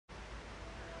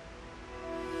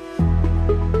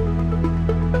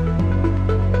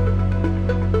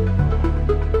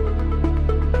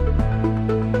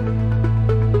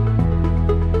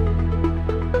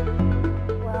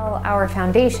our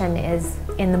foundation is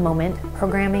in the moment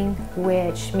programming,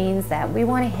 which means that we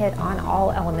want to hit on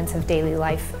all elements of daily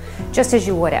life, just as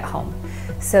you would at home.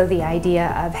 So the idea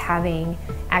of having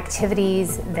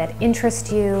activities that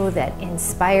interest you, that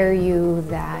inspire you,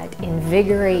 that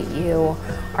invigorate you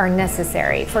are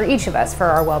necessary for each of us for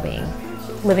our well-being.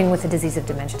 Living with the disease of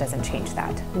dementia doesn't change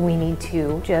that. We need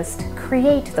to just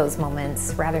create those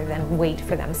moments rather than wait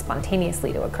for them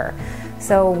spontaneously to occur.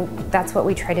 So that's what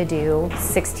we try to do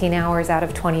 16 hours out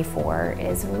of 24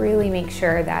 is really make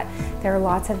sure that there are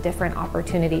lots of different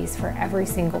opportunities for every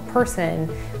single person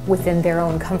within their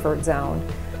own comfort zone.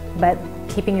 But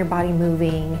keeping your body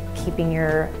moving, keeping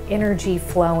your energy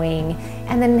flowing,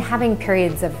 and then having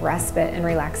periods of respite and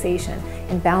relaxation,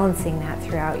 and balancing that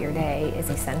throughout your day is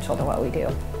essential to what we do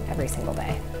every single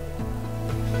day.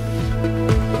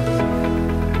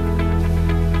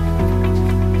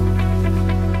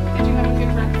 Did you have a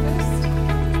good breakfast?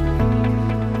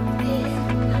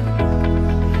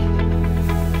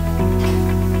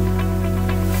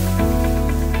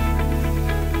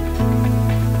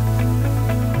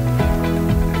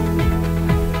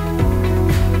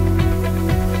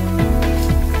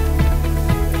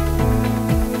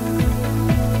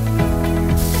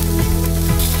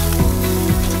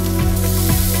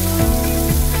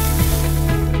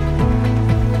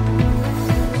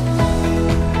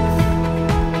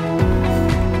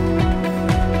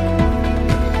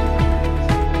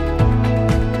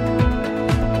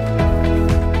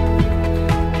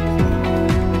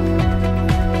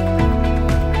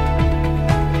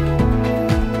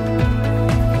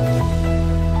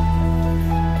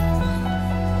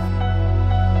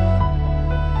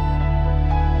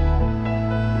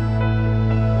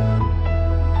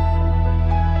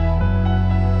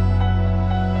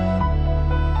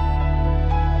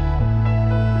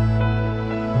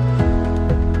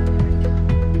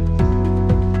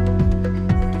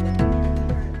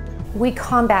 We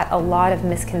combat a lot of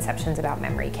misconceptions about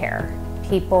memory care.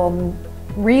 People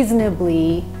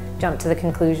reasonably jump to the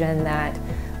conclusion that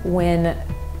when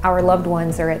our loved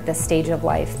ones are at this stage of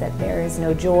life that there is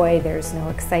no joy, there's no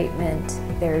excitement,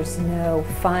 there's no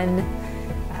fun.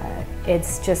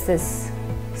 It's just this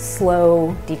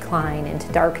slow decline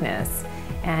into darkness.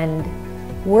 And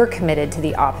we're committed to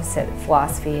the opposite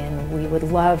philosophy, and we would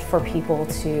love for people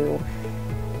to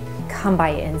come by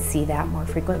and see that more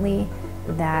frequently,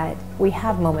 that we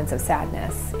have moments of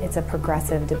sadness. It's a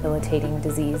progressive, debilitating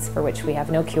disease for which we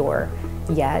have no cure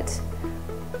yet,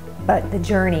 but the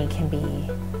journey can be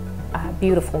a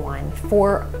beautiful one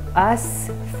for us,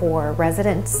 for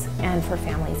residents, and for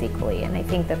families equally. And I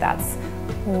think that that's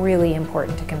really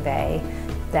important to convey,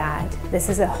 that this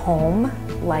is a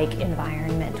home-like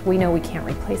environment. We know we can't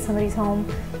replace somebody's home,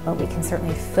 but we can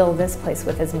certainly fill this place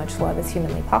with as much love as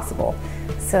humanly possible,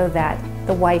 so that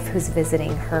the wife who's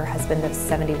visiting her husband of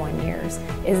 71 years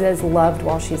is as loved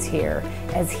while she's here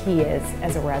as he is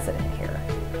as a resident here.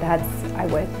 That's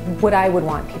what I would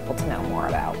want people to know more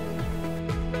about.